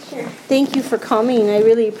 okay? Sure. Thank you for coming. I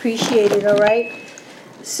really appreciate it, all right?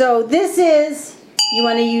 So this is... You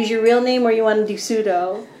want to use your real name or you want to do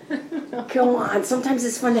pseudo? Come on. Sometimes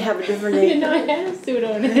it's fun to have a different name. You know, I had a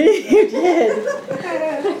pseudo name. You did.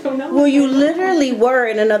 I don't know. Well, you literally were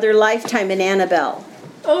in another lifetime in Annabelle.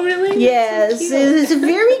 Oh, really? Yes, That's so it's a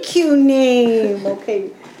very cute name.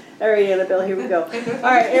 Okay. All right, Annabelle, here we go. All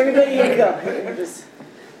right, everybody, here we go. Just...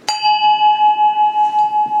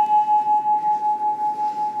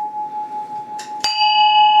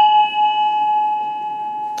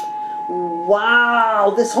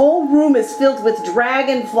 Wow, this whole room is filled with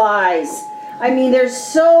dragonflies. I mean, there's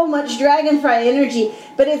so much dragonfly energy,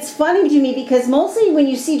 but it's funny to me because mostly when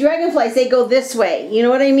you see dragonflies, they go this way. You know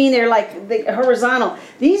what I mean? They're like horizontal.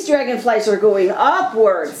 These dragonflies are going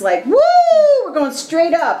upwards, like, woo, we're going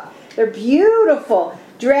straight up. They're beautiful.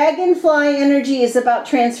 Dragonfly energy is about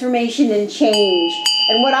transformation and change.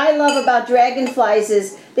 And what I love about dragonflies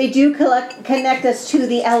is they do connect us to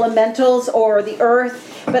the elementals or the earth,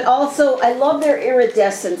 but also I love their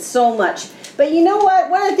iridescence so much. But you know what?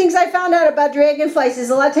 One of the things I found out about dragonflies is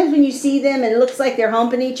a lot of times when you see them and it looks like they're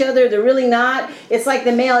humping each other, they're really not. It's like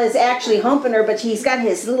the male is actually humping her, but he's got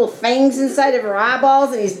his little fangs inside of her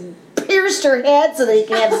eyeballs and he's pierced her head so that he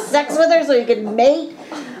can have sex with her so he can mate.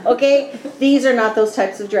 Okay? These are not those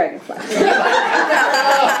types of dragonflies.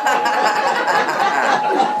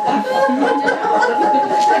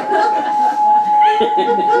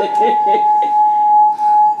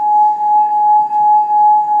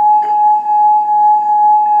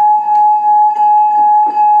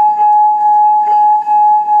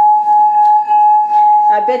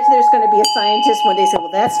 I bet there's going to be a scientist one day say,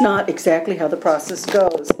 well, that's not exactly how the process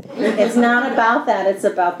goes. It's not about that. It's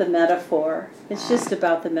about the metaphor. It's just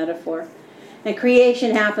about the metaphor. And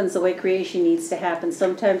creation happens the way creation needs to happen.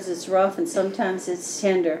 Sometimes it's rough and sometimes it's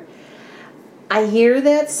tender. I hear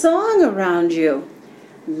that song around you.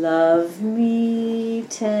 Love me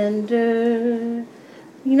tender.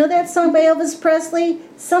 You know that song by Elvis Presley?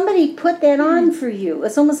 Somebody put that on for you.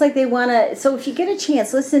 It's almost like they want to... So if you get a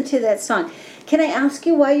chance, listen to that song. Can I ask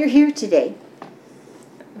you why you're here today?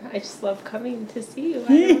 I just love coming to see you. I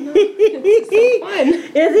don't know. It's so fun.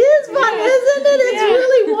 It is fun, isn't it? It's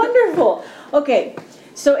really wonderful. Okay,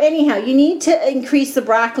 so anyhow, you need to increase the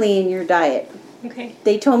broccoli in your diet. Okay.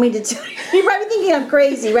 They told me to tell you. You're probably thinking I'm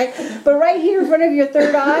crazy, right? But right here in front of your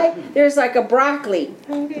third eye, there's like a broccoli.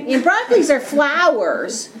 Okay. And broccolis are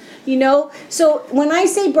flowers, you know? So when I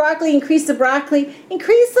say broccoli, increase the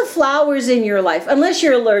flowers in your life. Unless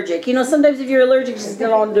you're allergic. You know, sometimes if you're allergic, just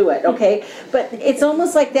don't do it, okay? But it's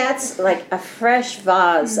almost like that's like a fresh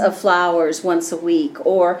vase of flowers once a week.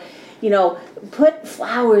 Or, you know, put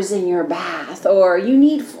flowers in your bath. Or you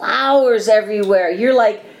need flowers everywhere. You're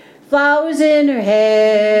like, flowers in her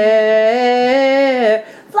hair,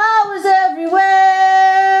 flowers everywhere.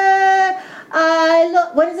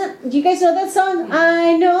 What is it? Do you guys know that song?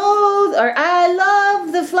 I know, or I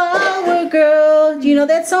love the flower girl. Do you know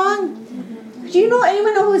that song? Do you know,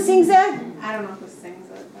 anyone know who sings that? I don't know who sings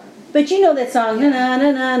it. But you know that song. Na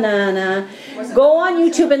na na na na na. Go on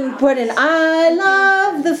YouTube and put in I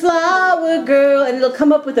love the flower girl and it'll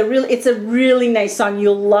come up with it's a really nice song.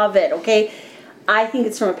 You'll love it, okay? I think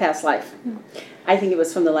it's from a past life. I think it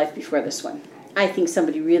was from the life before this one. I think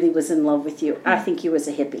somebody really was in love with you. I think you was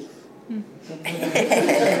a hippie.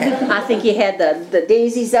 I think you had the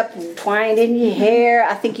daisies up and twined in your hair.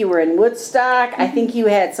 I think you were in Woodstock. I think you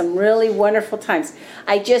had some really wonderful times.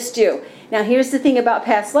 I just do. Now here's the thing about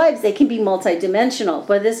past lives. They can be multidimensional.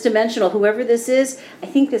 But this dimensional, whoever this is, I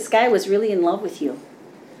think this guy was really in love with you.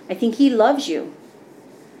 I think he loves you.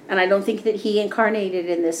 And I don't think that he incarnated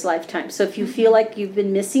in this lifetime. So if you feel like you've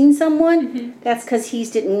been missing someone, that's because he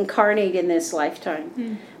didn't incarnate in this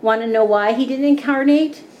lifetime. Want to know why he didn't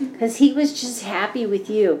incarnate? Because he was just happy with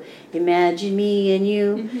you. Imagine me and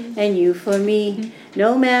you for me.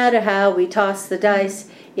 No matter how we toss the dice,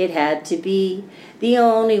 it had to be. The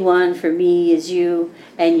only one for me is you,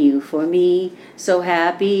 and you for me. So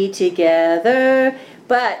happy together.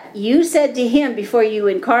 But you said to him before you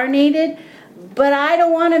incarnated, but I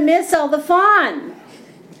don't want to miss all the fun.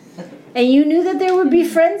 And you knew that there would be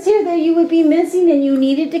friends here that you would be missing, and you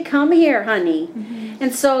needed to come here, honey.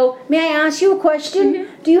 And so, may I ask you a question?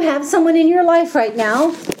 Do you have someone in your life right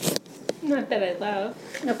now? Not that I love.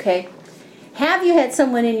 Okay. Have you had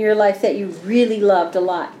someone in your life that you really loved a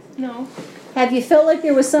lot? No. Have you felt like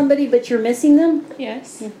there was somebody but you're missing them?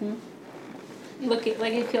 Yes. Like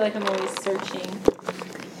I feel like I'm always searching.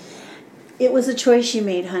 It was a choice you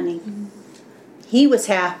made, honey. He was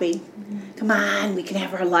happy. Come on, we can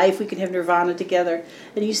have our life. We can have nirvana together.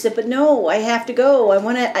 And you said, but no, I have to go.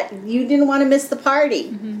 You didn't want to miss the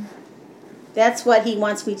party. That's what he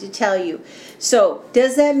wants me to tell you. So,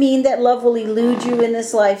 does that mean that love will elude you in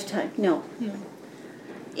this lifetime? No.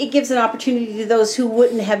 It gives an opportunity to those who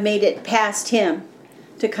wouldn't have made it past him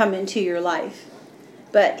to come into your life.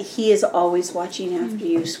 But he is always watching after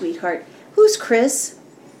you, sweetheart. Who's Chris?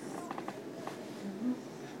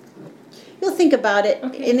 You'll think about it,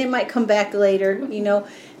 and it might come back later, you know.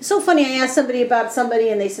 It's so funny, I asked somebody about somebody,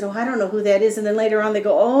 and they said, oh, I don't know who that is. And then later on, they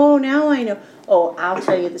go, oh, now I know. Oh, I'll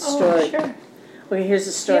tell you the story. Oh, sure. Okay, here's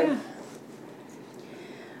the story. Yeah.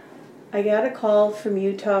 I got a call from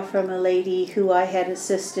Utah from a lady who I had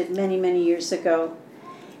assisted many, many years ago.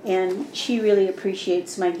 And she really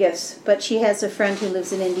appreciates my gifts. But she has a friend who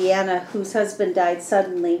lives in Indiana whose husband died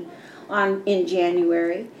suddenly in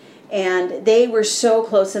January. And they were so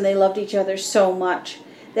close and they loved each other so much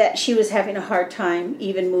that she was having a hard time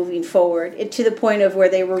even moving forward, to the point of where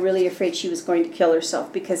they were really afraid she was going to kill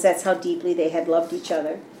herself, because that's how deeply they had loved each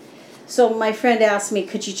other. So my friend asked me,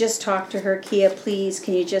 could you just talk to her, Kia, please?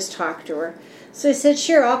 Can you just talk to her? So I said,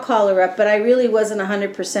 sure, I'll call her up. But I really wasn't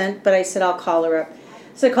 100%, but I said, I'll call her up.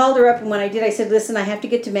 So I called her up, and when I did, I said, listen, I have to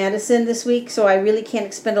get to Madison this week, so I really can't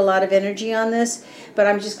expend a lot of energy on this, but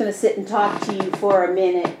I'm just going to sit and talk to you for a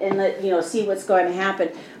minute and see what's going to happen.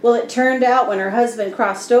 Well, it turned out when her husband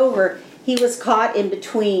crossed over, he was caught in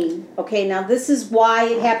between. Okay, now this is why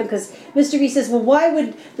it happened, because Mr. B says, well, why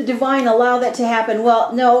would the divine allow that to happen?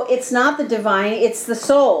 Well, no, it's not the divine, it's the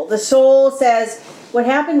soul. The soul says, what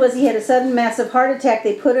happened was he had a sudden massive heart attack.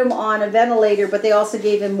 They put him on a ventilator, but they also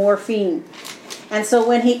gave him morphine. And so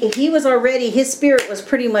when he was already, his spirit was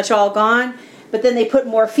pretty much all gone, but then they put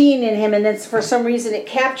morphine in him, and then for some reason it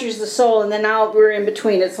captures the soul, and then now we're in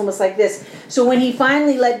between. It's almost like this. So when he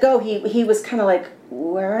finally let go, he was kind of like,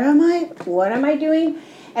 where am I? What am I doing?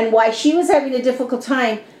 And why she was having a difficult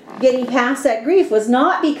time getting past that grief was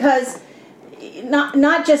not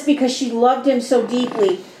just because she loved him so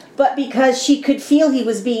deeply, but because she could feel he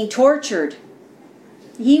was being tortured.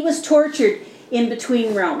 He was tortured in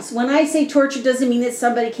between realms. When I say torture, doesn't mean that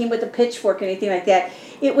somebody came with a pitchfork or anything like that.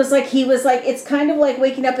 It was like it's kind of like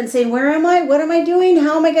waking up and saying, where am I? What am I doing?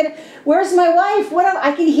 How am I going to, where's my wife?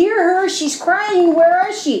 I can hear her. She's crying. Where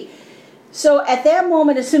is she? So at that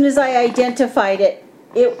moment, as soon as I identified it,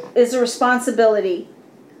 it is a responsibility.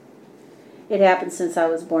 It happened since I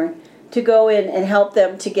was born, to go in and help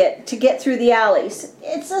them to get through the alleys.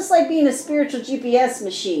 It's just like being a spiritual GPS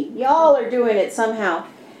machine. Y'all are doing it somehow.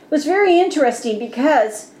 It was very interesting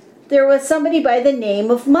because there was somebody by the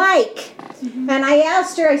name of Mike. And I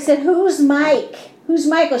asked her, I said, who's Mike? Who's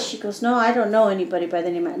Michael? She goes, no, I don't know anybody by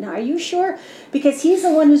the name of... Now, are you sure? Because he's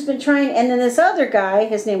the one who's been trying... And then this other guy,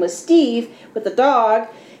 his name was Steve, with the dog,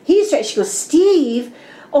 he's trying... She goes, Steve?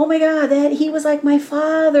 Oh my God, he was like my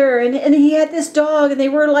father. And he had this dog, and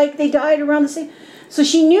they died around the same... So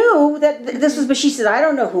she knew that this was... But she said, I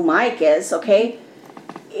don't know who Mike is, okay?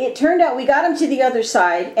 It turned out we got him to the other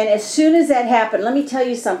side, and as soon as that happened, let me tell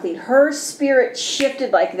you something. Her spirit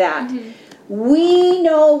shifted like that. We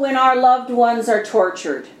know when our loved ones are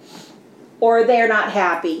tortured or they're not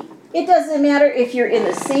happy. It doesn't matter if you're in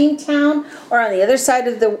the same town or on the other side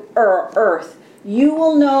of the earth. You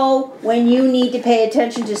will know when you need to pay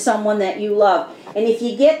attention to someone that you love. And if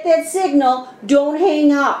you get that signal, don't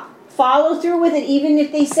hang up. Follow through with it, even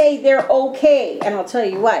if they say they're okay. And I'll tell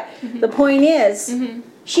you what, the point is,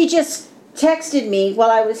 she just texted me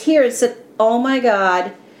while I was here and said, oh my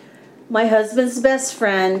God, my husband's best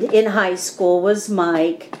friend in high school was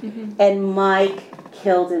Mike, and Mike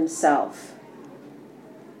killed himself.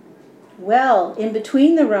 Well, in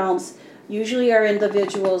between the realms, usually are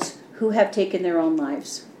individuals who have taken their own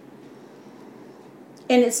lives.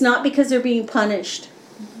 And it's not because they're being punished.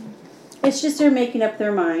 It's just they're making up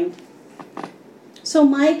their mind. So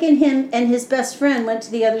Mike and him and his best friend went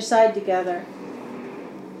to the other side together.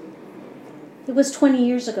 It was 20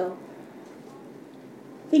 years ago.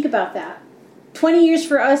 Think about that. 20 years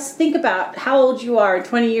for us, think about how old you are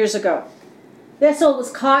 20 years ago. That soul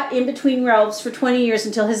was caught in between realms for 20 years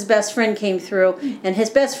until his best friend came through. And his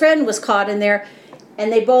best friend was caught in there,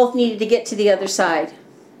 and they both needed to get to the other side.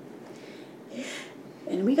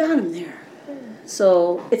 And we got him there.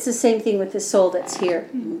 So it's the same thing with this soul that's here.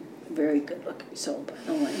 Very good looking soul, by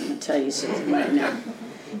the way. I'm going to tell you something right now.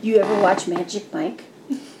 You ever watch Magic Mike?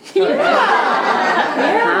 Yeah.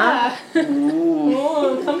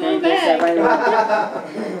 Oh, come on back.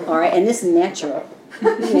 All right, and this is natural.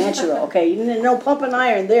 Natural, okay? You need no pumping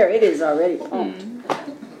iron there. It is already pumped.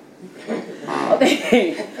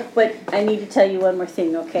 Okay, but I need to tell you one more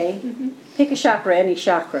thing, okay? Pick a chakra, any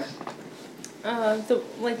chakra.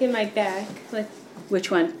 Like in my back, like Which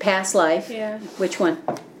one? Past life. yeah, Which one?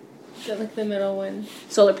 like the middle one.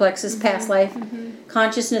 Solar plexus, past life.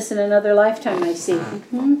 Consciousness in another lifetime, I see.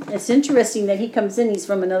 It's interesting that he comes in, he's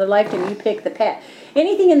from another lifetime. You pick the past.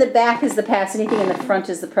 Anything in the back is the past, anything in the front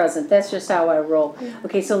is the present. That's just how I roll.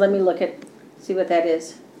 Okay, so let me look at, see what that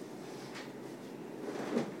is.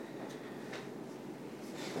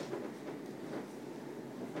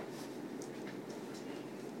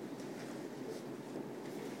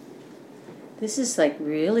 This is like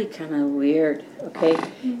really kind of weird, okay?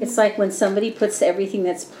 It's like when somebody puts everything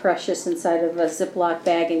that's precious inside of a Ziploc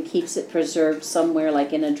bag and keeps it preserved somewhere,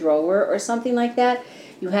 like in a drawer or something like that.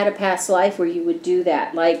 You had a past life where you would do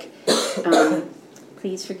that. Like,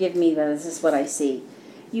 please forgive me, but this is what I see.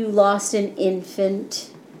 You lost an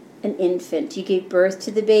infant. You gave birth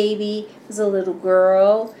to the baby. It was a little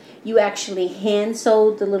girl. You actually hand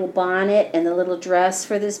sewed the little bonnet and the little dress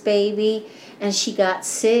for this baby, and she got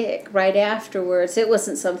sick right afterwards. It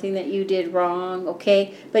wasn't something that you did wrong,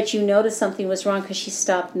 okay? But you noticed something was wrong because she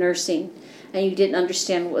stopped nursing, and you didn't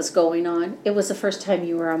understand what was going on. It was the first time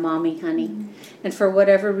you were a mommy, honey. And for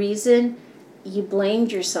whatever reason, you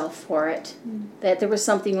blamed yourself for it. That there was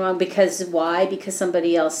something wrong. Because why? Because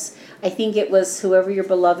somebody else. I think it was whoever your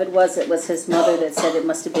beloved was. It was his mother that said it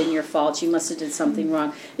must have been your fault. You must have did something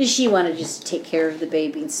wrong. She wanted just to take care of the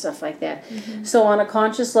baby and stuff like that. So on a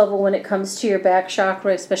conscious level, when it comes to your back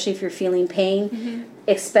chakra, especially if you're feeling pain,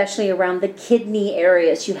 especially around the kidney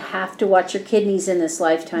areas, you have to watch your kidneys in this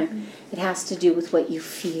lifetime. It has to do with what you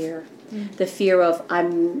fear. The fear of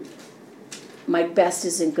my best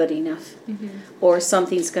isn't good enough, or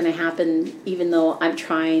something's going to happen even though I'm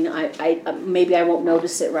trying. I maybe I won't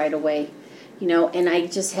notice it right away, you know. And I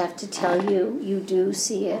just have to tell you, you do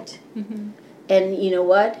see it. And you know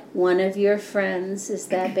what? One of your friends is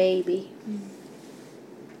that baby.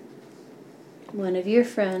 One of your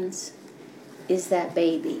friends is that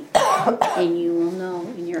baby, and you will know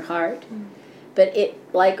in your heart. But it,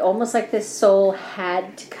 like, almost like this soul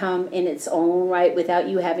had to come in its own right without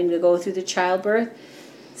you having to go through the childbirth,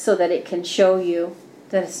 so that it can show you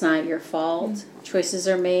that it's not your fault. Choices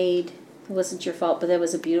are made. It wasn't your fault, but that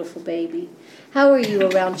was a beautiful baby. How are you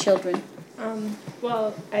around children?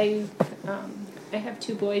 Well, I have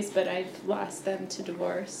 2 boys, but I've lost them to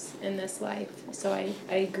divorce in this life, so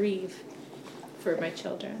I grieve for my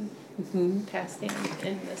children passing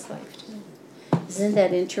in this life too. Isn't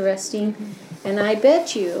that interesting? And I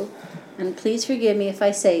bet you, and please forgive me if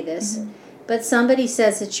I say this, but somebody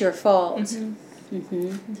says it's your fault.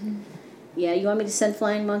 Yeah, you want me to send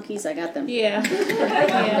flying monkeys? I got them. Yeah.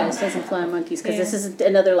 Yeah, send some flying monkeys, because this isn't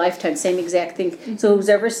another lifetime, same exact thing. So who's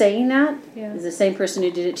ever saying that is the same person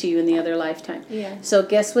who did it to you in the other lifetime. Yeah. So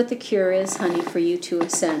guess what the cure is, honey, for you to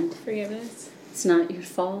ascend? Forgiveness. It's not your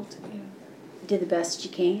fault. Yeah. You did the best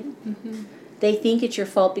you can. They think it's your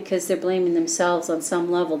fault because they're blaming themselves on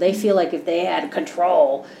some level. They feel like if they had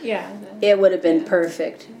control, it would have been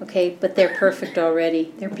perfect. Okay, but they're perfect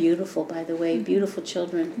already. They're beautiful, by the way, beautiful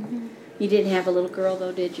children. You didn't have a little girl,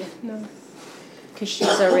 though, did you? No. Because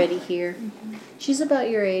she's already here. She's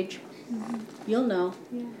about your age. You'll know.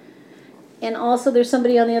 Yeah. And also, there's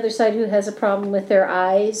somebody on the other side who has a problem with their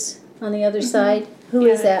eyes on the other side. Who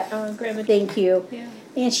is that? Grandma. Thank you. Yeah.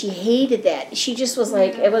 And she hated that. She just was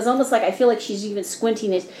like, it was almost like, I feel like she's even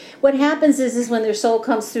squinting it. What happens is when their soul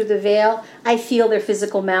comes through the veil, I feel their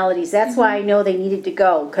physical maladies. That's why I know they needed to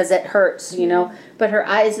go, because it hurts, you know. But her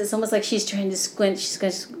eyes, it's almost like she's trying to squint.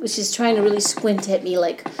 She's trying to really squint at me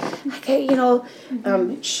like, okay, you know.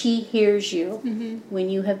 She hears you. When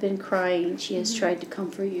you have been crying, she has tried to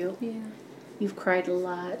comfort you. Yeah. You've cried a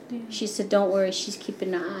lot. Yeah. She said, don't worry, she's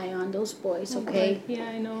keeping an eye on those boys, okay? Okay. Yeah,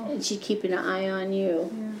 I know. And she's keeping an eye on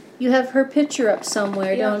you. Yeah. You have her picture up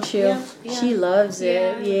somewhere, Yeah, don't you? yeah, yeah. She loves it.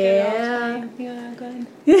 I look at it all the time. Yeah, good.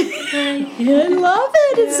 I love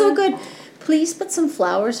it. It's so Yeah. good. Please put some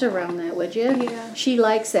flowers around that, would you? Yeah. She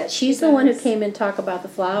likes that. She's She the one who does. came and talked about the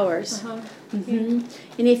flowers. Uh-huh. hmm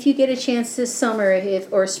And if you get a chance this summer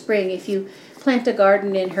or spring, if you plant a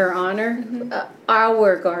garden in her honor,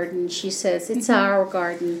 our garden, she says, it's our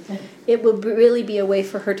garden. It will really be a way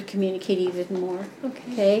for her to communicate even more.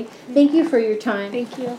 Okay. Okay? Thank you for your time. Thank you.